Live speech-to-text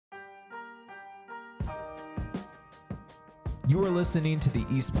You are listening to the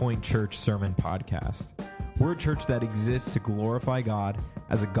East Point Church Sermon Podcast. We're a church that exists to glorify God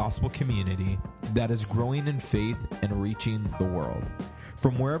as a gospel community that is growing in faith and reaching the world.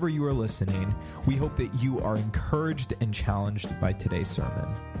 From wherever you are listening, we hope that you are encouraged and challenged by today's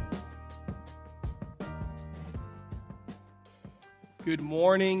sermon. Good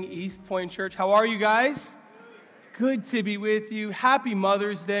morning, East Point Church. How are you guys? Good to be with you. Happy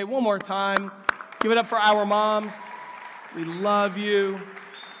Mother's Day. One more time. Give it up for our moms. We love you.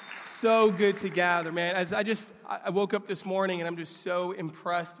 So good to gather, man. As I woke up this morning and I'm just so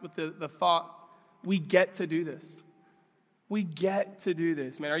impressed with the thought, we get to do this. We get to do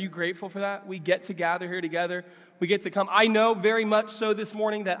this, man. Are you grateful for that? We get to gather here together. We get to come. I know very much so this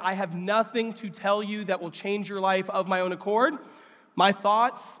morning that I have nothing to tell you that will change your life of my own accord. My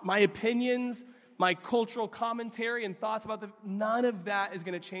thoughts, my opinions, my cultural commentary and thoughts about none of that is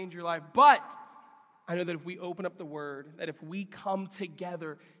going to change your life. But I know that if we open up the Word, that if we come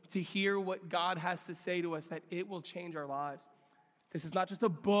together to hear what God has to say to us, that it will change our lives. This is not just a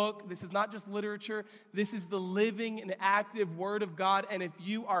book. This is not just literature. This is the living and active Word of God. And if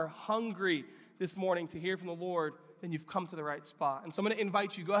you are hungry this morning to hear from the Lord, then you've come to the right spot. And so I'm going to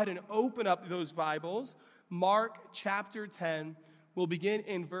invite you, go ahead and open up those Bibles. Mark chapter 10. We'll begin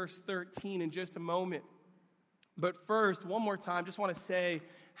in verse 13 in just a moment. But first, one more time, just want to say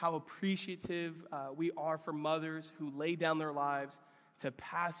how appreciative we are for mothers who lay down their lives to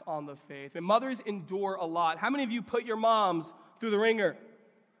pass on the faith. And mothers endure a lot. How many of you put your moms through the ringer?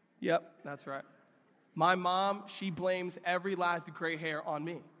 Yep, that's right. My mom, she blames every last gray hair on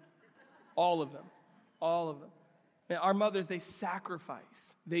me. All of them. All of them. And our mothers, they sacrifice,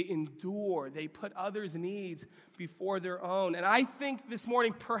 they endure, they put others' needs before their own. And I think this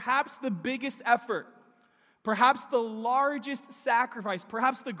morning, perhaps the biggest effort, perhaps the largest sacrifice,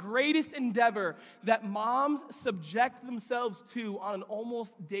 perhaps the greatest endeavor that moms subject themselves to on an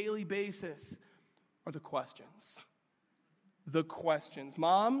almost daily basis are the questions. The questions.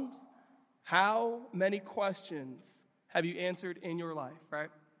 Moms, how many questions have you answered in your life, right?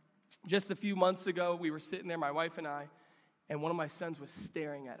 Just a few months ago, we were sitting there, my wife and I, and one of my sons was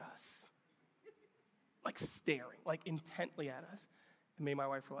staring at us. Like intently at us. And me and my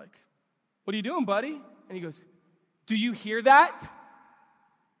wife were like, "What are you doing, buddy?" And he goes, "Do you hear that?"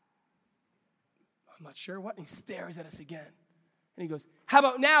 I'm not sure what. And he stares at us again. And he goes, "How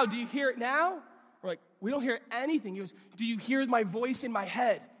about now? Do you hear it now?" We're like, "We don't hear anything." He goes, "Do you hear my voice in my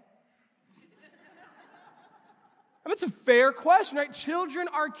head?" I mean, it's a fair question, right? Children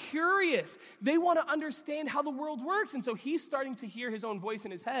are curious. They want to understand how the world works. And so he's starting to hear his own voice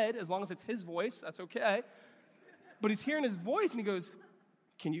in his head. As long as it's his voice, that's okay. But he's hearing his voice and he goes,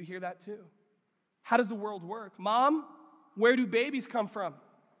 "Can you hear that too? How does the world work? Mom, where do babies come from?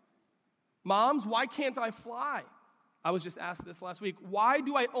 Moms, why can't I fly?" I was just asked this last week. Why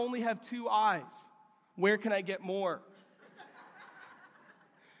do I only have 2 eyes? Where can I get more?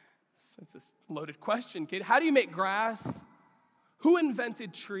 It's a loaded question, kid. How do you make grass? Who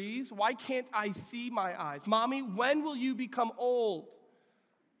invented trees? Why can't I see my eyes? Mommy, when will you become old?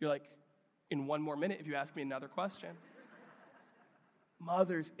 You're like, in 1 more minute if you ask me another question.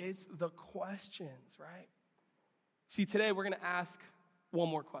 Mothers, it's the questions, right? See, today we're going to ask one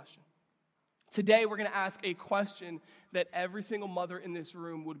more question. Today we're going to ask a question that every single mother in this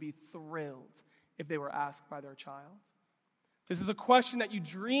room would be thrilled if they were asked by their child. This is a question that you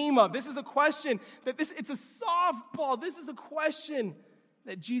dream of. This is a question it's a softball. This is a question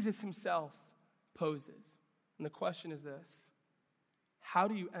that Jesus himself poses. And the question is this: how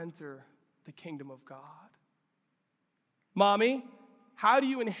do you enter the kingdom of God? Mommy, how do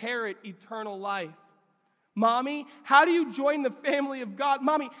you inherit eternal life? Mommy, how do you join the family of God?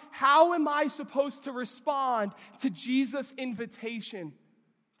 Mommy, how am I supposed to respond to Jesus' invitation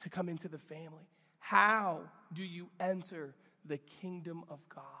to come into the family? How do you enter the kingdom of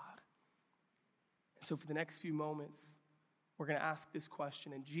God? And so for the next few moments, we're going to ask this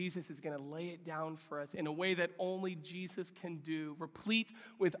question, and Jesus is going to lay it down for us in a way that only Jesus can do, replete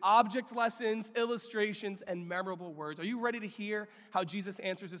with object lessons, illustrations, and memorable words. Are you ready to hear how Jesus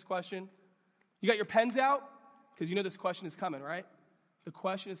answers this question? You got your pens out? Because you know this question is coming, right? The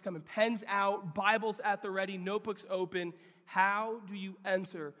question is coming. Pens out, Bibles at the ready, notebooks open. How do you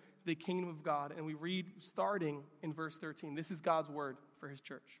enter the kingdom of God? And we read starting in verse 13. This is God's word for his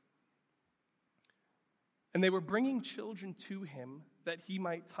church. And they were bringing children to him that he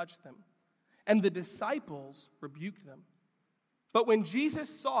might touch them. And the disciples rebuked them. But when Jesus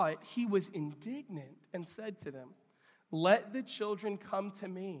saw it, he was indignant and said to them, "Let the children come to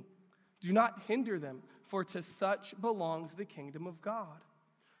me. Do not hinder them, for to such belongs the kingdom of God.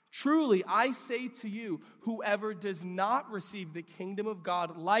 Truly, I say to you, whoever does not receive the kingdom of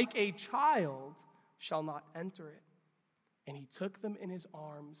God like a child shall not enter it. And he took them in his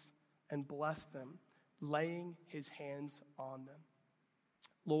arms and blessed them, laying his hands on them.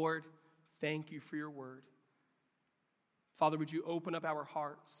 Lord, thank you for your word. Father, would you open up our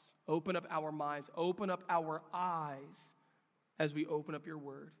hearts, open up our minds, open up our eyes as we open up your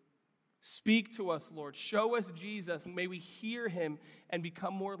word. Speak to us, Lord. Show us Jesus, and may we hear him and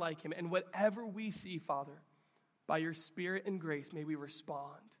become more like him. And whatever we see, Father, by your Spirit and grace, may we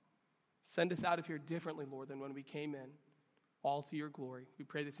respond. Send us out of here differently, Lord, than when we came in, all to your glory. We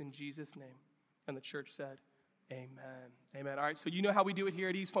pray this in Jesus' name. And the church said, amen. Amen. All right, so you know how we do it here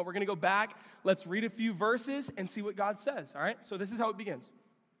at East Point. We're going to go back. Let's read a few verses and see what God says, all right? So this is how it begins.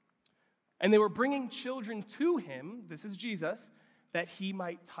 And they were bringing children to him, this is Jesus, that he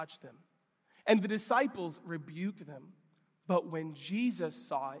might touch them. And the disciples rebuked them. But when Jesus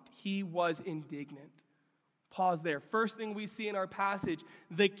saw it, he was indignant. Pause there. First thing we see in our passage,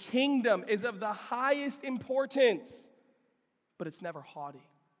 the kingdom is of the highest importance, but it's never haughty.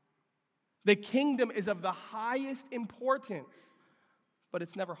 The kingdom is of the highest importance, but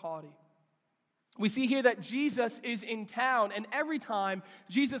it's never haughty. We see here that Jesus is in town, and every time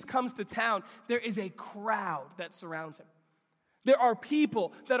Jesus comes to town, there is a crowd that surrounds him. There are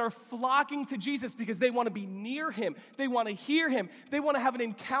people that are flocking to Jesus because they want to be near him. They want to hear him. They want to have an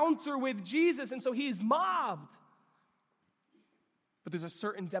encounter with Jesus, and so he is mobbed. But there's a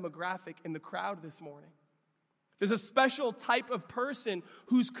certain demographic in the crowd this morning. There's a special type of person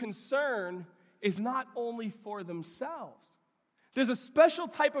whose concern is not only for themselves. There's a special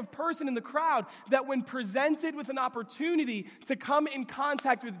type of person in the crowd that when presented with an opportunity to come in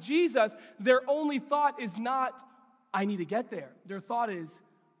contact with Jesus, their only thought is not, I need to get there. Their thought is,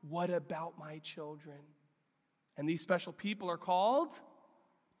 what about my children? And these special people are called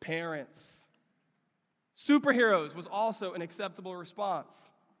parents. Superheroes was also an acceptable response.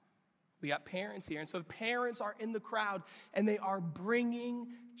 We got parents here. And so the parents are in the crowd, and they are bringing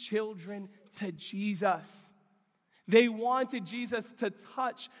children to Jesus. They wanted Jesus to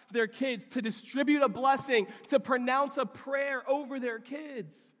touch their kids, to distribute a blessing, to pronounce a prayer over their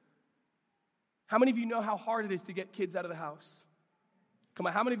kids. How many of you know how hard it is to get kids out of the house? Come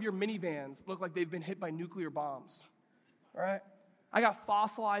on, how many of your minivans look like they've been hit by nuclear bombs? All right? I got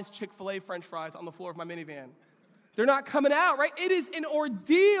fossilized Chick-fil-A French fries on the floor of my minivan. They're not coming out, right? It is an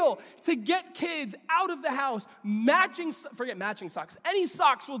ordeal to get kids out of the house. Forget matching socks. Any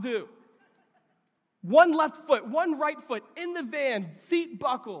socks will do. One left foot, one right foot, in the van, seat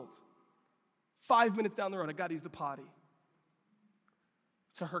buckled. 5 minutes down the road, I got to use the potty.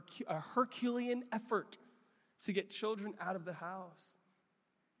 It's a Herculean effort to get children out of the house.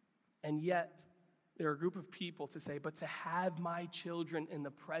 And yet, there are a group of people to say, but to have my children in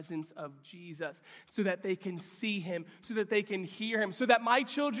the presence of Jesus so that they can see him, so that they can hear him, so that my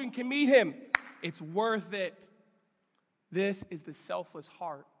children can meet him, it's worth it. This is the selfless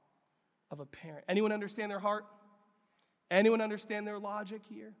heart of a parent. Anyone understand their heart? Anyone understand their logic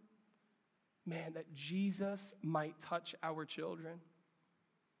here? Man, that Jesus might touch our children.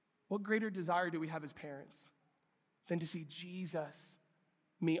 What greater desire do we have as parents than to see Jesus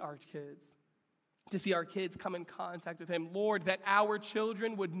meet our kids? To see our kids come in contact with him. Lord, that our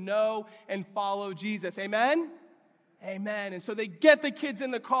children would know and follow Jesus. Amen? Amen. And so they get the kids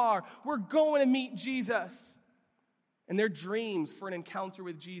in the car. We're going to meet Jesus. And their dreams for an encounter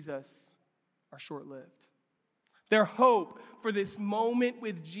with Jesus are short-lived. Their hope for this moment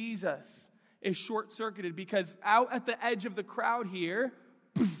with Jesus is short-circuited because out at the edge of the crowd here,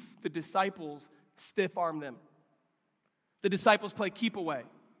 the disciples stiff-arm them. The disciples play keep away,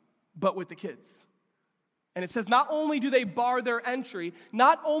 but with the kids. And it says not only do they bar their entry,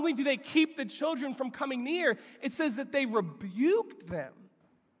 not only do they keep the children from coming near, it says that they rebuked them,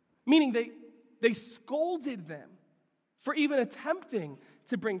 meaning they scolded them for even attempting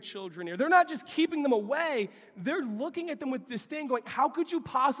to bring children near. They're not just keeping them away, they're looking at them with disdain going, how could you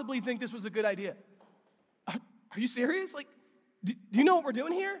possibly think this was a good idea? Are you serious? Like, do you know what we're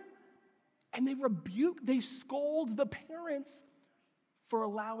doing here? And they scold the parents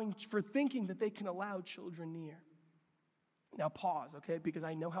for thinking that they can allow children near. Now pause, okay? Because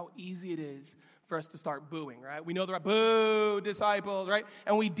I know how easy it is for us to start booing, right? We know they're boo, disciples, right?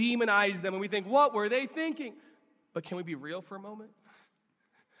 And we demonize them and we think, what were they thinking? But can we be real for a moment?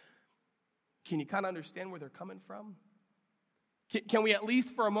 Can you kind of understand where they're coming from? Can we at least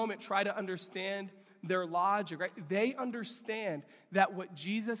for a moment try to understand their logic, right? They understand that what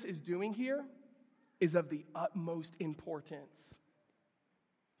Jesus is doing here is of the utmost importance.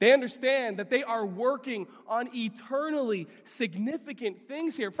 They understand that they are working on eternally significant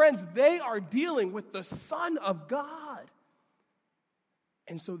things here. Friends, they are dealing with the Son of God.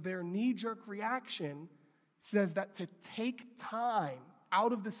 And so their knee-jerk reaction says that to take time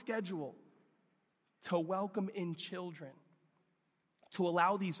out of the schedule to welcome in children, to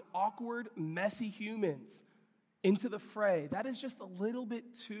allow these awkward, messy humans into the fray, that is just a little bit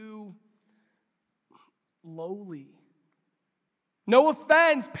too lowly. No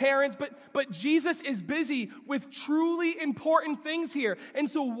offense, parents, but Jesus is busy with truly important things here. And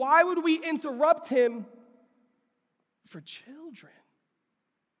so why would we interrupt him for children?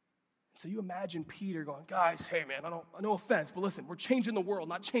 So you imagine Peter going, guys, hey man, no offense, but listen, we're changing the world,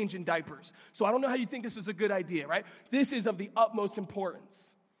 not changing diapers. So I don't know how you think this is a good idea, right? This is of the utmost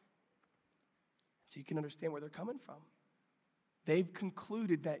importance. So you can understand where they're coming from. They've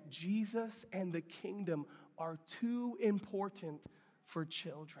concluded that Jesus and the kingdom are too important for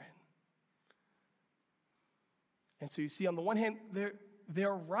children. And so you see, on the one hand,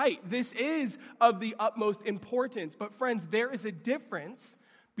 they're right. This is of the utmost importance. But friends, there is a difference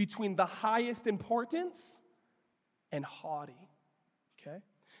between the highest importance and haughty. Okay?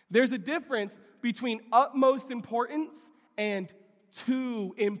 There's a difference between utmost importance and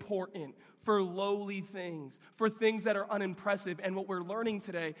too important for lowly things, for things that are unimpressive. And what we're learning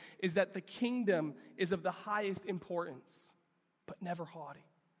today is that the kingdom is of the highest importance, but never haughty.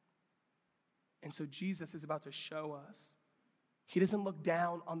 And so Jesus is about to show us. He doesn't look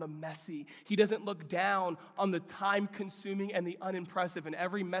down on the messy. He doesn't look down on the time-consuming and the unimpressive. And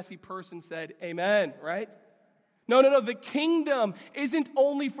every messy person said, amen, right? No. The kingdom isn't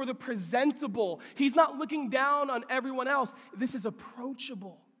only for the presentable. He's not looking down on everyone else. This is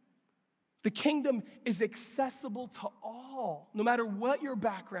approachable. The kingdom is accessible to all, no matter what your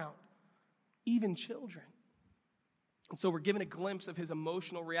background, even children. And so we're given a glimpse of his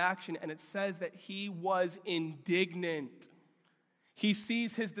emotional reaction, and it says that he was indignant. He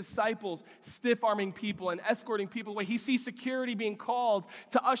sees his disciples stiff-arming people and escorting people away. He sees security being called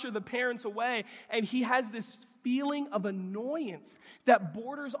to usher the parents away, and he has this feeling of annoyance that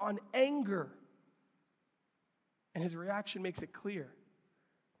borders on anger. And his reaction makes it clear.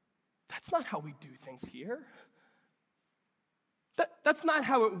 That's not how we do things here. That's not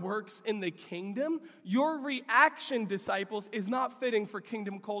how it works in the kingdom. Your reaction, disciples, is not fitting for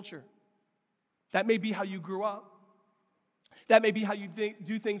kingdom culture. That may be how you grew up. That may be how you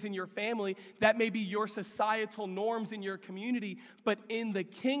do things in your family. That may be your societal norms in your community. But in the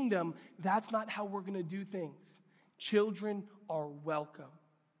kingdom, that's not how we're going to do things. Children are welcome.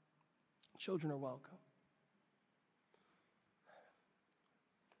 Children are welcome.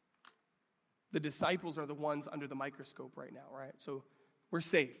 The disciples are the ones under the microscope right now, right? So we're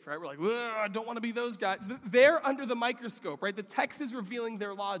safe, right? We're like, I don't want to be those guys. They're under the microscope, right? The text is revealing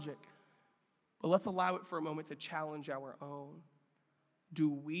their logic. But let's allow it for a moment to challenge our own. Do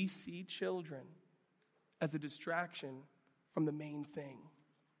we see children as a distraction from the main thing?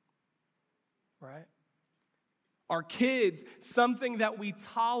 Right? Are kids something that we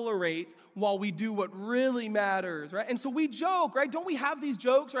tolerate while we do what really matters, right? And so we joke, right? Don't we have these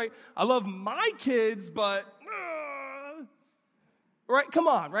jokes, right? I love my kids, but right? Come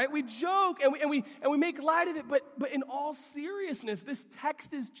on, right? We joke and we make light of it, but in all seriousness, this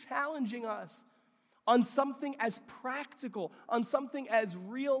text is challenging us on something as practical, on something as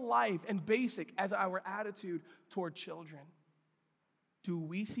real life and basic as our attitude toward children. Do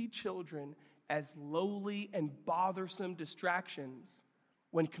we see children as lowly and bothersome distractions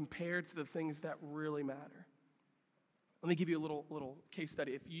when compared to the things that really matter? Let me give you a little case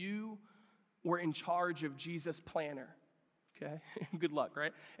study. If you were in charge of Jesus' planner, okay, good luck,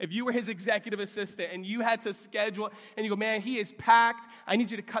 right? If you were his executive assistant and you had to schedule, and you go, man, he is packed, I need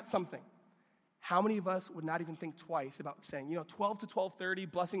you to cut something. How many of us would not even think twice about saying, 12 to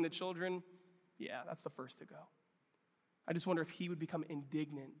 12:30, blessing the children? Yeah, that's the first to go. I just wonder if he would become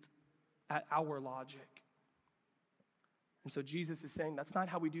indignant at our logic. And so Jesus is saying that's not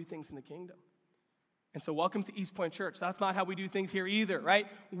how we do things in the kingdom. And so welcome to East Point Church. That's not how we do things here either, right?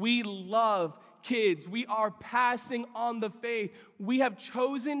 We love kids. We are passing on the faith. We have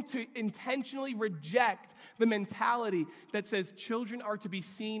chosen to intentionally reject the mentality that says children are to be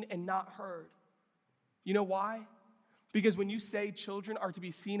seen and not heard. You know why? Because when you say children are to be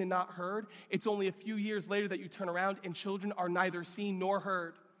seen and not heard, it's only a few years later that you turn around and children are neither seen nor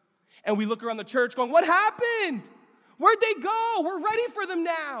heard. And we look around the church going, what happened? Where'd they go? We're ready for them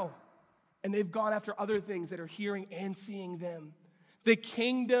now. And they've gone after other things that are hearing and seeing them. The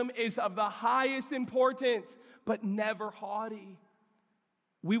kingdom is of the highest importance, but never haughty.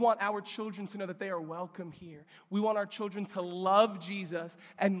 We want our children to know that they are welcome here. We want our children to love Jesus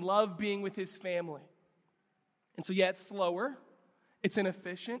and love being with his family. And so, yeah, it's slower. It's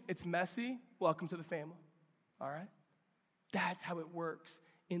inefficient. It's messy. Welcome to the family. All right? That's how it works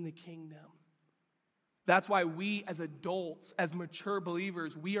in the kingdom. That's why we as adults, as mature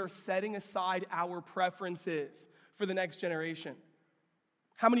believers, we are setting aside our preferences for the next generation.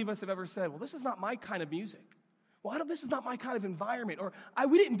 How many of us have ever said, well, this is not my kind of music. Well, this is not my kind of environment. Or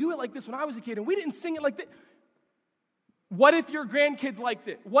we didn't do it like this when I was a kid, and we didn't sing it like this. What if your grandkids liked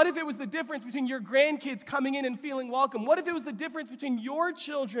it? What if it was the difference between your grandkids coming in and feeling welcome? What if it was the difference between your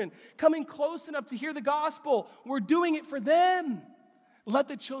children coming close enough to hear the gospel? We're doing it for them. Let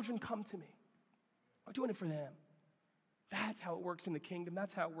the children come to me. We're doing it for them. That's how it works in the kingdom.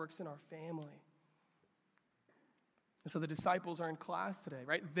 That's how it works in our family. And so the disciples are in class today,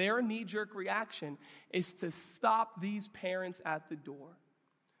 right? Their knee-jerk reaction is to stop these parents at the door.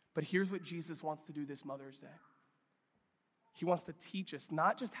 But here's what Jesus wants to do this Mother's Day. He wants to teach us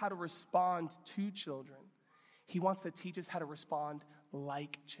not just how to respond to children. He wants to teach us how to respond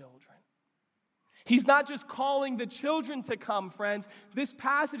like children. He's not just calling the children to come, friends. This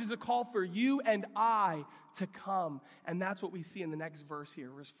passage is a call for you and I to come. And that's what we see in the next verse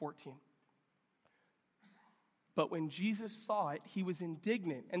here, verse 14. But when Jesus saw it, he was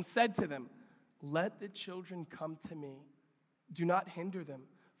indignant and said to them, "Let the children come to me. Do not hinder them,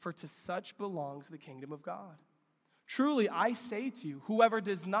 for to such belongs the kingdom of God. Truly, I say to you, whoever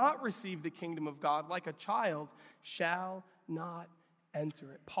does not receive the kingdom of God like a child shall not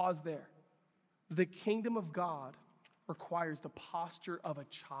enter it." Pause there. The kingdom of God requires the posture of a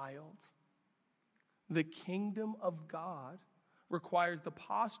child. The kingdom of God requires the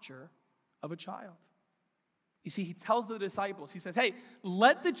posture of a child. You see, he tells the disciples, he says, hey,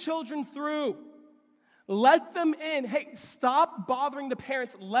 let the children through. Let them in. Hey, stop bothering the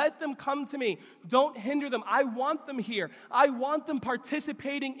parents. Let them come to me. Don't hinder them. I want them here. I want them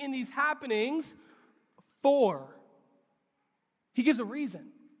participating in these happenings he gives a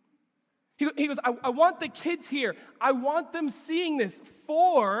reason. He goes, I want the kids here. I want them seeing this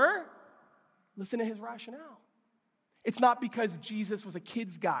listen to his rationale. It's not because Jesus was a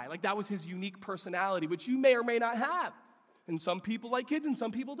kid's guy, like that was his unique personality, which you may or may not have. And some people like kids and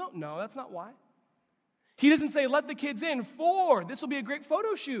some people don't. No, that's not why. He doesn't say, let the kids in this will be a great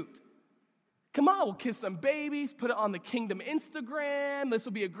photo shoot. Come on, we'll kiss some babies, put it on the Kingdom Instagram. This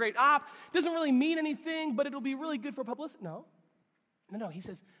will be a great op. Doesn't really mean anything, but it'll be really good for publicity. No. He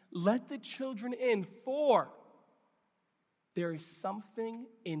says, let the children in there is something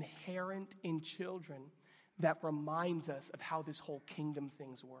inherent in children that reminds us of how this whole kingdom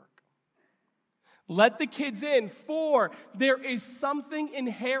things work. Let the kids in there is something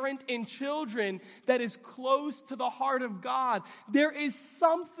inherent in children that is close to the heart of God. There is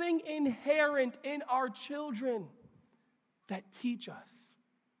something inherent in our children that teach us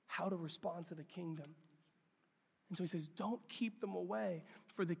how to respond to the kingdom. And so he says, don't keep them away,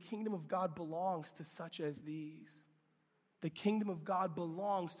 for the kingdom of God belongs to such as these. The kingdom of God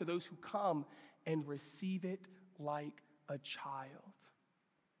belongs to those who come and receive it like a child.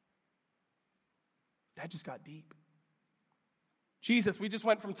 That just got deep. Jesus, we just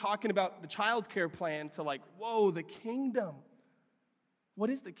went from talking about the child care plan to the kingdom. What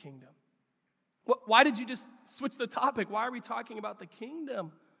is the kingdom? Why did you just switch the topic? Why are we talking about the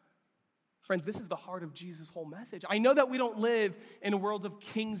kingdom? Friends, this is the heart of Jesus' whole message. I know that we don't live in a world of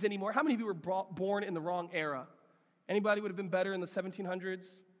kings anymore. How many of you were born in the wrong era? Anybody would have been better in the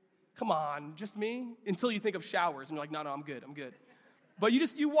 1700s? Come on, just me? Until you think of showers and you're like, no, I'm good. But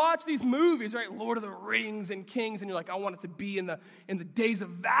you watch these movies, right? Lord of the Rings and Kings, and you're like, I want it to be in the days of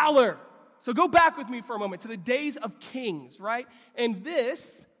valor. So go back with me for a moment to the days of kings, right? And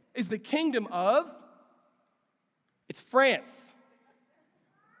this is the kingdom of, it's France.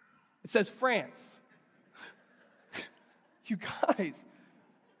 It says France. You guys,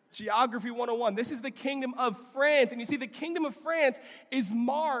 Geography 101. This is the kingdom of France. And you see, the kingdom of France is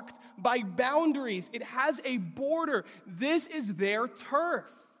marked by boundaries. It has a border. This is their turf.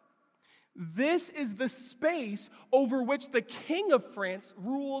 This is the space over which the king of France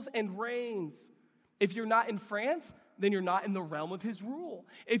rules and reigns. If you're not in France, then you're not in the realm of his rule.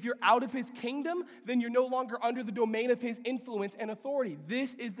 If you're out of his kingdom, then you're no longer under the domain of his influence and authority.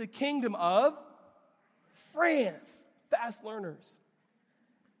 This is the kingdom of France. Fast learners.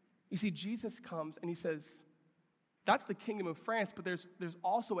 You see, Jesus comes and he says, that's the kingdom of France, but there's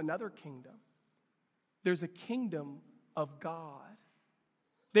also another kingdom. There's a kingdom of God.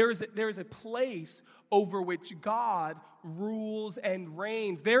 There is a place over which God rules and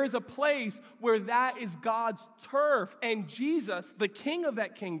reigns. There is a place where that is God's turf. And Jesus, the king of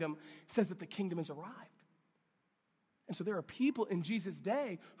that kingdom, says that the kingdom has arrived. And so there are people in Jesus'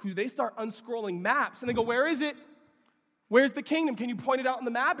 day who they start unscrolling maps and they go, where is it? Where's the kingdom? Can you point it out on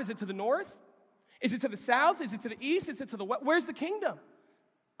the map? Is it to the north? Is it to the south? Is it to the east? Is it to the west? Where's the kingdom?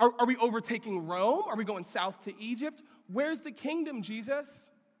 Are we overtaking Rome? Are we going south to Egypt? Where's the kingdom, Jesus?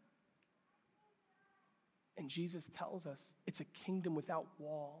 And Jesus tells us it's a kingdom without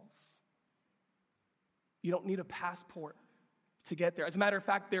walls. You don't need a passport to get there. As a matter of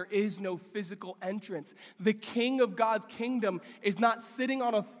fact, there is no physical entrance. The king of God's kingdom is not sitting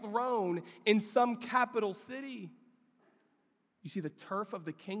on a throne in some capital city. You see, the turf of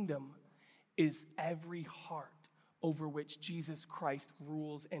the kingdom is every heart over which Jesus Christ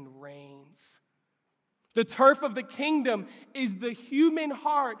rules and reigns. The turf of the kingdom is the human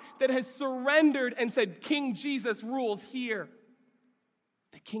heart that has surrendered and said, King Jesus rules here.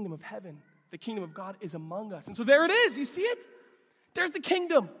 The kingdom of heaven, the kingdom of God is among us. And so there it is. You see it? There's the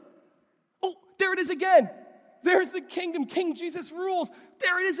kingdom. Oh, there it is again. There's the kingdom. King Jesus rules.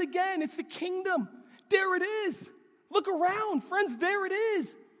 There it is again. It's the kingdom. There it is. Look around, friends. There it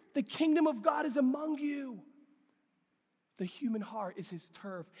is. The kingdom of God is among you. The human heart is his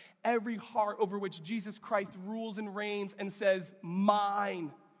turf. Every heart over which Jesus Christ rules and reigns and says,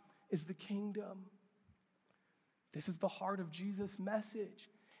 mine is the kingdom. This is the heart of Jesus' message.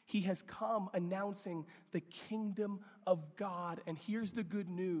 He has come announcing the kingdom of God. And here's the good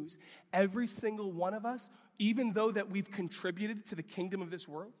news. Every single one of us, even though that we've contributed to the kingdom of this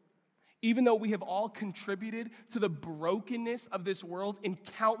world, even though we have all contributed to the brokenness of this world in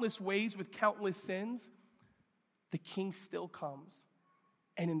countless ways with countless sins, the king still comes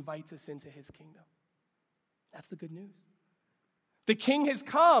and invites us into his kingdom. That's the good news. The king has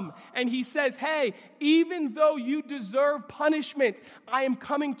come and he says, hey, even though you deserve punishment, I am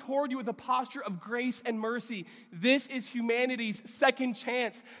coming toward you with a posture of grace and mercy. This is humanity's second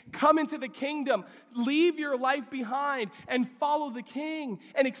chance. Come into the kingdom, leave your life behind and follow the king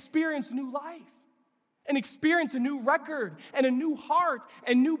and experience new life. And experience a new record and a new heart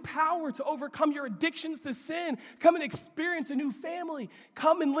and new power to overcome your addictions to sin. Come and experience a new family.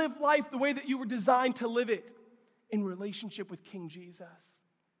 Come and live life the way that you were designed to live it in relationship with King Jesus.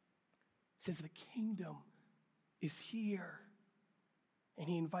 He says the kingdom is here and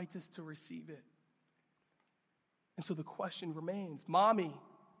he invites us to receive it. And so the question remains, Mommy,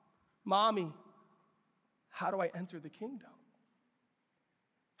 how do I enter the kingdom?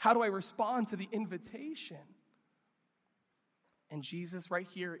 How do I respond to the invitation? And Jesus, right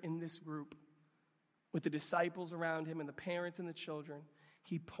here in this group, with the disciples around him and the parents and the children,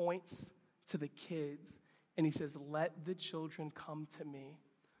 he points to the kids and he says, let the children come to me,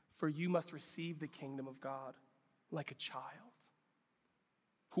 for you must receive the kingdom of God like a child.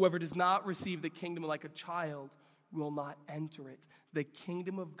 Whoever does not receive the kingdom like a child will not enter it. The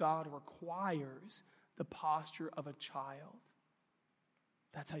kingdom of God requires the posture of a child.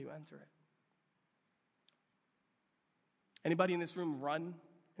 That's how you enter it. Anybody in this room run?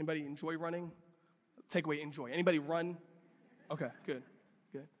 Anybody enjoy running? Take away enjoy. Anybody run? Okay, good.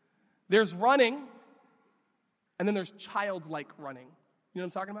 There's running, and then there's childlike running. You know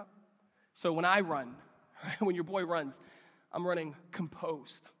what I'm talking about? So when I run, when your boy runs, I'm running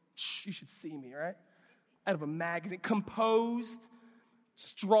composed. Shh, you should see me, right? Out of a magazine. Composed,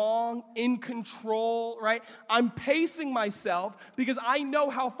 strong, in control, right? I'm pacing myself because I know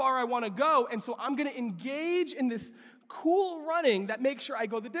how far I want to go, and so I'm going to engage in this cool running that makes sure I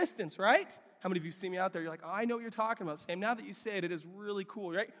go the distance, right? How many of you see me out there? You're like, oh, I know what you're talking about, Sam. Now that you say it, it is really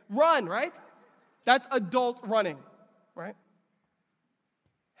cool, right? Run, right? That's adult running, right?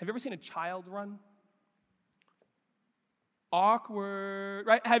 Have you ever seen a child run? Awkward,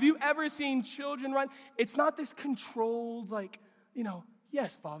 right? Have you ever seen children run? It's not this controlled, like,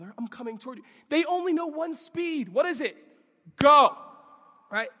 yes, Father, I'm coming toward you. They only know one speed. What is it? Go,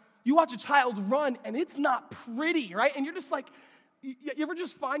 right? You watch a child run, and it's not pretty, right? And you're just like, you ever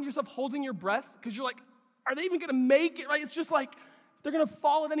just find yourself holding your breath? Because you're like, are they even going to make it, right? It's just like they're going to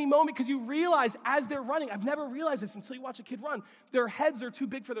fall at any moment because you realize as they're running, I've never realized this until you watch a kid run, their heads are too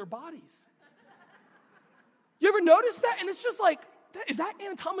big for their bodies. You ever notice that? And it's just like, is that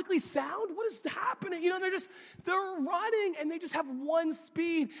anatomically sound? What is happening? They're running and they just have one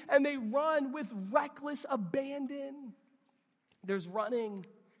speed and they run with reckless abandon. There's running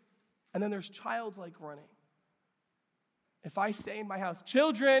and then there's childlike running. If I say in my house,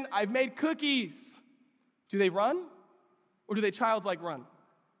 children, I've made cookies, do they run or do they childlike run?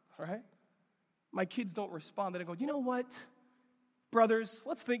 All right? My kids don't respond. They don't go, you know what? Brothers,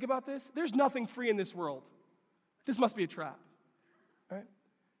 let's think about this. There's nothing free in this world. This must be a trap. Right?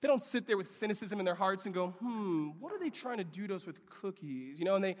 They don't sit there with cynicism in their hearts and go, what are they trying to do to us with cookies?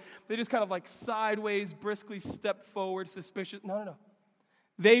 And they just kind of like sideways, briskly step forward, suspicious. No.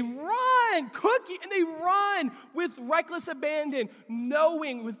 They run, and they run with reckless abandon,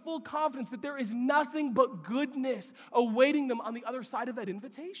 knowing with full confidence that there is nothing but goodness awaiting them on the other side of that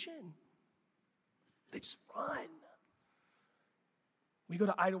invitation. They just run. We go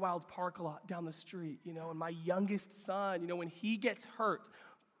to Idlewild Park a lot down the street, and my youngest son, when he gets hurt,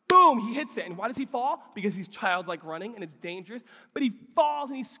 boom, he hits it. And why does he fall? Because he's childlike running and it's dangerous. But he falls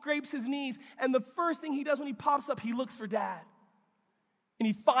and he scrapes his knees. And the first thing he does when he pops up, he looks for dad. And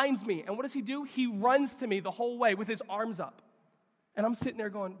he finds me. And what does he do? He runs to me the whole way with his arms up. And I'm sitting there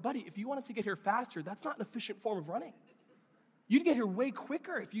going, buddy, if you wanted to get here faster, that's not an efficient form of running. You'd get here way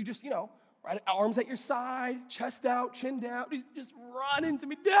quicker if you just, right, arms at your side, chest out, chin down. He's just running to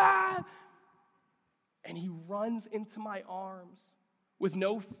me, dad. And he runs into my arms with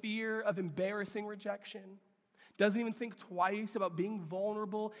no fear of embarrassing rejection. Doesn't even think twice about being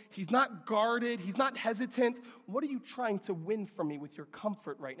vulnerable. He's not guarded. He's not hesitant. What are you trying to win from me with your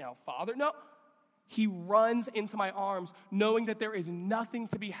comfort right now, Father? No. He runs into my arms, knowing that there is nothing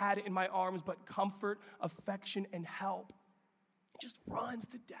to be had in my arms but comfort, affection, and help. He just runs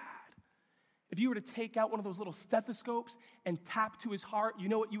to dad. If you were to take out one of those little stethoscopes and tap to his heart, you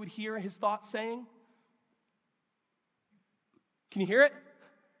know what you would hear his thoughts saying? Can you hear it?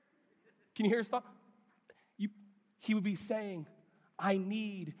 Can you hear his thought? He would be saying, I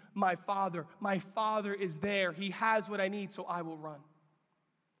need my Father. My Father is there. He has what I need, so I will run.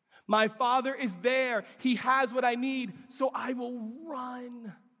 My Father is there. He has what I need, so I will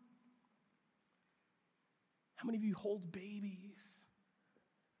run. How many of you hold babies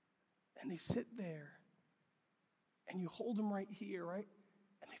and they sit there and you hold them right here, right?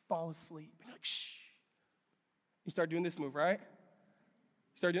 And they fall asleep. And you're like, shh. You start doing this move, right?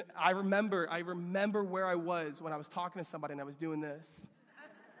 I remember where I was when I was talking to somebody and I was doing this.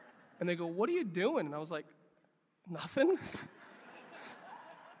 And they go, what are you doing? And I was like, nothing.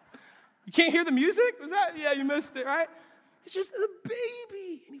 You can't hear the music? Was that? Yeah, you missed it, right? It's just the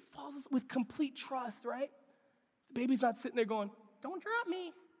baby. And he falls asleep with complete trust, right? The baby's not sitting there going, don't drop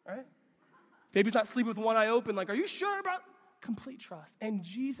me, right? Baby's not sleeping with one eye open like, are you sure about? Complete trust. And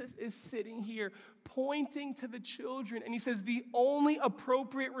Jesus is sitting here pointing to the children, and he says, the only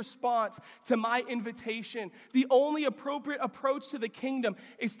appropriate response to my invitation, the only appropriate approach to the kingdom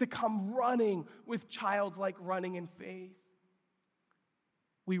is to come running with childlike running in faith.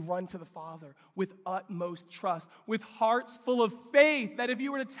 We run to the Father with utmost trust, with hearts full of faith that if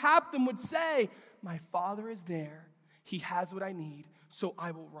you were to tap them would say, my Father is there. He has what I need, so I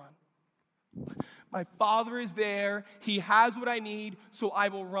will run. My Father is there. He has what I need, so I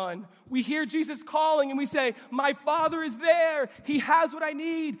will run. We hear Jesus calling and we say, my Father is there. He has what I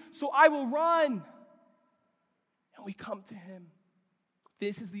need, so I will run. And we come to him.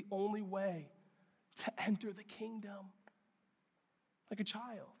 This is the only way to enter the kingdom, like a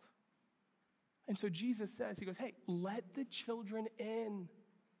child. And so Jesus says, he goes, hey, let the children in.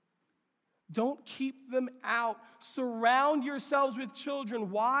 Don't keep them out. Surround yourselves with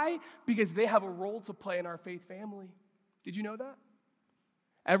children. Why? Because they have a role to play in our faith family. Did you know that?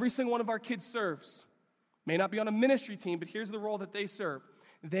 Every single one of our kids serves. May not be on a ministry team, but here's the role that they serve.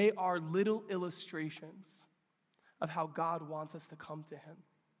 They are little illustrations of how God wants us to come to him.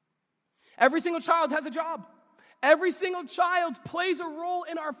 Every single child has a job. Every single child plays a role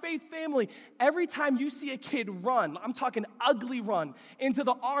in our faith family. Every time you see a kid run, I'm talking ugly run, into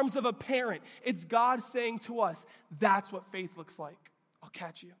the arms of a parent, it's God saying to us, that's what faith looks like. I'll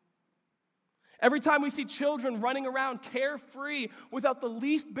catch you. Every time we see children running around carefree without the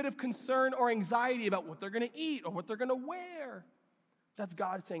least bit of concern or anxiety about what they're going to eat or what they're going to wear, that's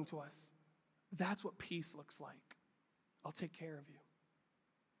God saying to us, that's what peace looks like. I'll take care of you.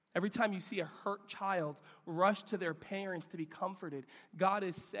 Every time you see a hurt child rush to their parents to be comforted, God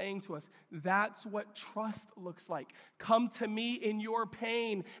is saying to us, that's what trust looks like. Come to me in your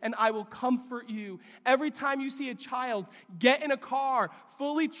pain, and I will comfort you. Every time you see a child get in a car,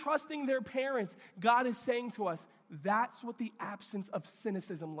 fully trusting their parents, God is saying to us, that's what the absence of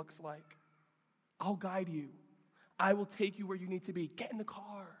cynicism looks like. I'll guide you. I will take you where you need to be. Get in the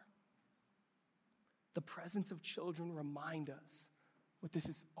car. The presence of children remind us what this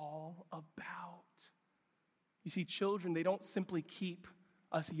is all about. You see, children, they don't simply keep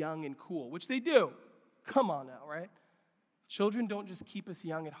us young and cool, which they do. Come on now, right? Children don't just keep us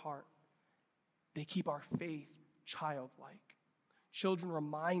young at heart. They keep our faith childlike. Children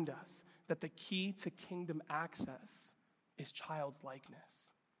remind us that the key to kingdom access is childlikeness.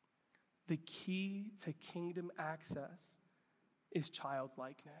 The key to kingdom access is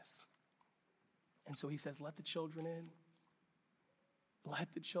childlikeness. And so he says, let the children in.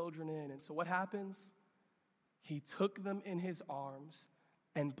 Let the children in. And so what happens? He took them in his arms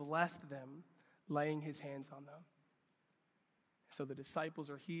and blessed them, laying his hands on them. So the disciples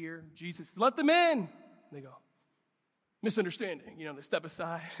are here. Jesus says, let them in. And they go, misunderstanding. They step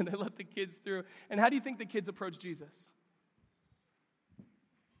aside and they let the kids through. And how do you think the kids approach Jesus?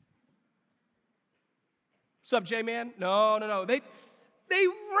 What's up, J-Man? No. They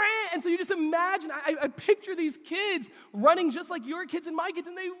ran. And so you just imagine, I picture these kids running just like your kids and my kids,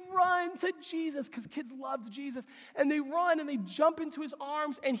 and they run to Jesus because kids loved Jesus. And they run and they jump into his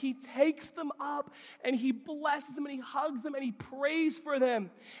arms, and he takes them up and he blesses them and he hugs them and he prays for them.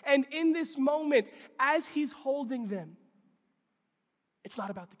 And in this moment, as he's holding them, it's not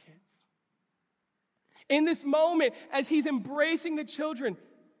about the kids. In this moment, as he's embracing the children,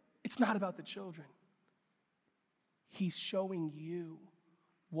 it's not about the children. He's showing you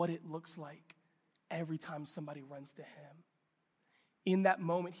what it looks like every time somebody runs to him. In that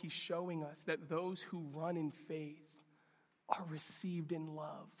moment, he's showing us that those who run in faith are received in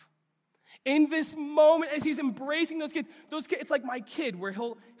love. In this moment, as he's embracing those kids, it's like my kid, where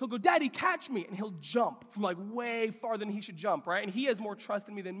he'll go, Daddy, catch me, and he'll jump from like way farther than he should jump, right? And he has more trust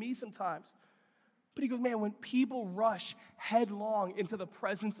in me than me sometimes. But he goes, man, when people rush headlong into the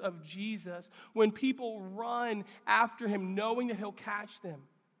presence of Jesus, when people run after him knowing that he'll catch them,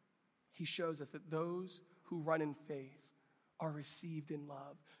 he shows us that those who run in faith are received in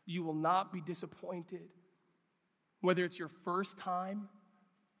love. You will not be disappointed. Whether it's your first time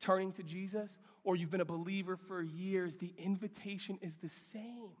turning to Jesus or you've been a believer for years, the invitation is the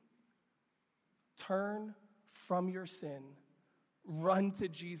same. Turn from your sin, run to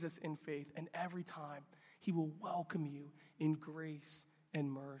Jesus in faith, and every time he will welcome you in grace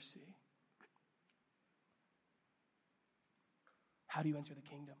and mercy. How do you enter the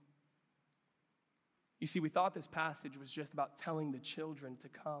kingdom? You see, we thought this passage was just about telling the children to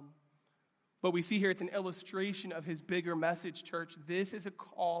come. But we see here it's an illustration of his bigger message, church. This is a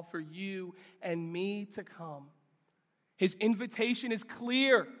call for you and me to come. His invitation is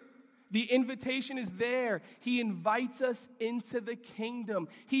clear. The invitation is there. He invites us into the kingdom.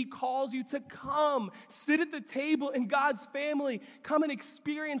 He calls you to come, sit at the table in God's family, come and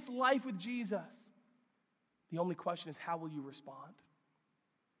experience life with Jesus. The only question is, how will you respond?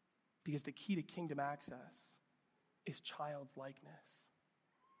 Because the key to kingdom access is childlikeness.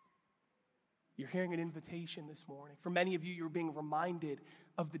 You're hearing an invitation this morning. For many of you, you're being reminded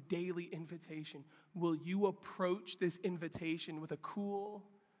of the daily invitation. Will you approach this invitation with a cool,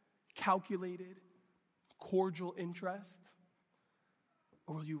 calculated, cordial interest?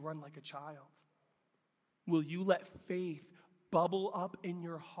 Or will you run like a child? Will you let faith bubble up in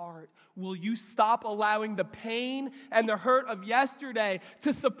your heart? Will you stop allowing the pain and the hurt of yesterday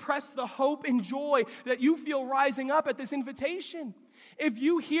to suppress the hope and joy that you feel rising up at this invitation? If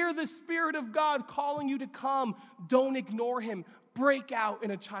you hear the Spirit of God calling you to come, don't ignore him. Break out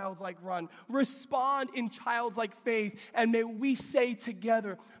in a childlike run. Respond in childlike faith. And may we say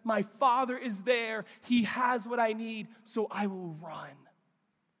together, my Father is there. He has what I need, so I will run.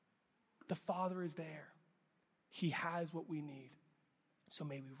 The Father is there. He has what we need, so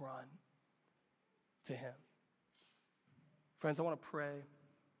may we run to him. Friends, I want to pray,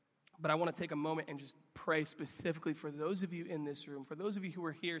 but I want to take a moment and just pray specifically for those of you in this room, for those of you who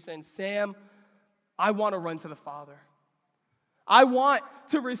are here saying, Sam, I want to run to the Father. I want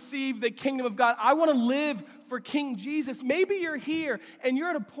to receive the kingdom of God. I want to live for King Jesus. Maybe you're here and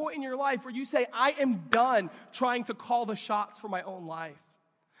you're at a point in your life where you say, I am done trying to call the shots for my own life.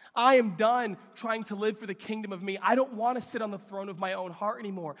 I am done trying to live for the kingdom of me. I don't want to sit on the throne of my own heart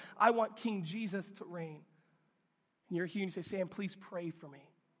anymore. I want King Jesus to reign. And you're here and you say, Sam, please pray for me.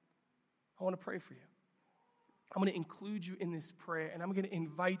 I want to pray for you. I'm going to include you in this prayer, and I'm going to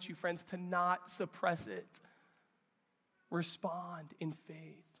invite you, friends, to not suppress it. Respond in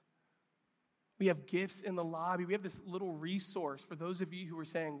faith. We have gifts in the lobby. We have this little resource for those of you who are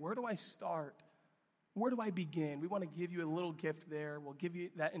saying, where do I start? Where do I begin? We want to give you a little gift there. We'll give you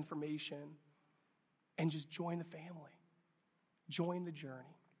that information. And just join the family. Join the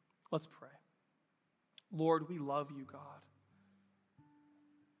journey. Let's pray. Lord, we love you, God.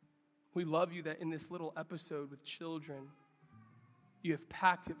 We love you that in this little episode with children, you have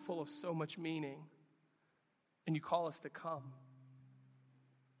packed it full of so much meaning. And you call us to come.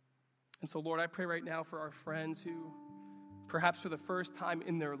 And so, Lord, I pray right now for our friends who, perhaps for the first time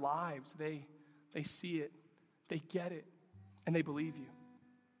in their lives, they see it, they get it, and they believe you.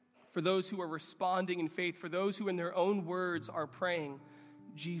 for those who are responding in faith, for those who in their own words are praying,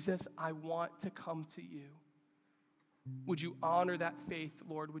 Jesus, I want to come to you. Would you honor that faith,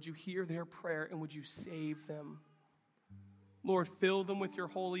 Lord? Would you hear their prayer and would you save them? Lord, fill them with your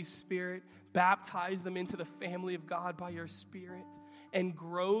Holy Spirit. Baptize them into the family of God by your Spirit and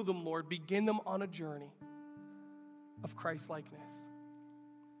grow them, Lord. Begin them on a journey of Christ-likeness.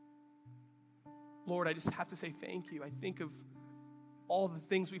 Lord, I just have to say thank you. I think of all the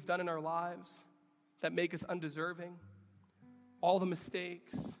things we've done in our lives that make us undeserving, all the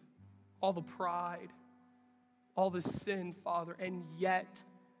mistakes, all the pride, all the sin, Father, and yet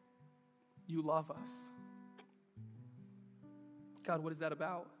you love us. God, what is that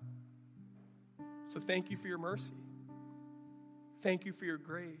about? So thank you for your mercy. Thank you for your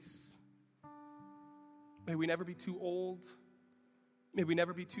grace. May we never be too old. May we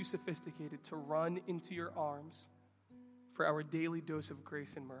never be too sophisticated to run into your arms for our daily dose of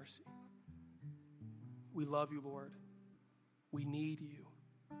grace and mercy. We love you, Lord. We need you.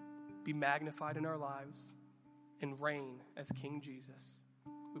 Be magnified in our lives and reign as King Jesus.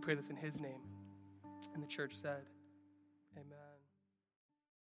 We pray this in his name. And the church said, amen.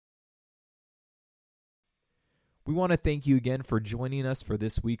 We want to thank you again for joining us for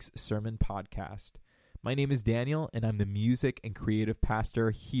this week's sermon podcast. My name is Daniel, and I'm the music and creative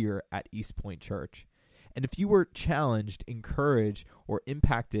pastor here at East Point Church. And if you were challenged, encouraged, or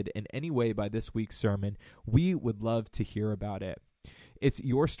impacted in any way by this week's sermon, we would love to hear about it. It's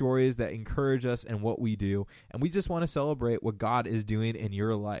your stories that encourage us in what we do, and we just want to celebrate what God is doing in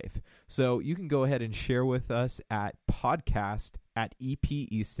your life. So you can go ahead and share with us at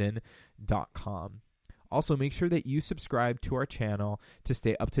podcast@epeaston.com. Also, make sure that you subscribe to our channel to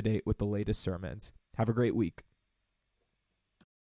stay up to date with the latest sermons. Have a great week.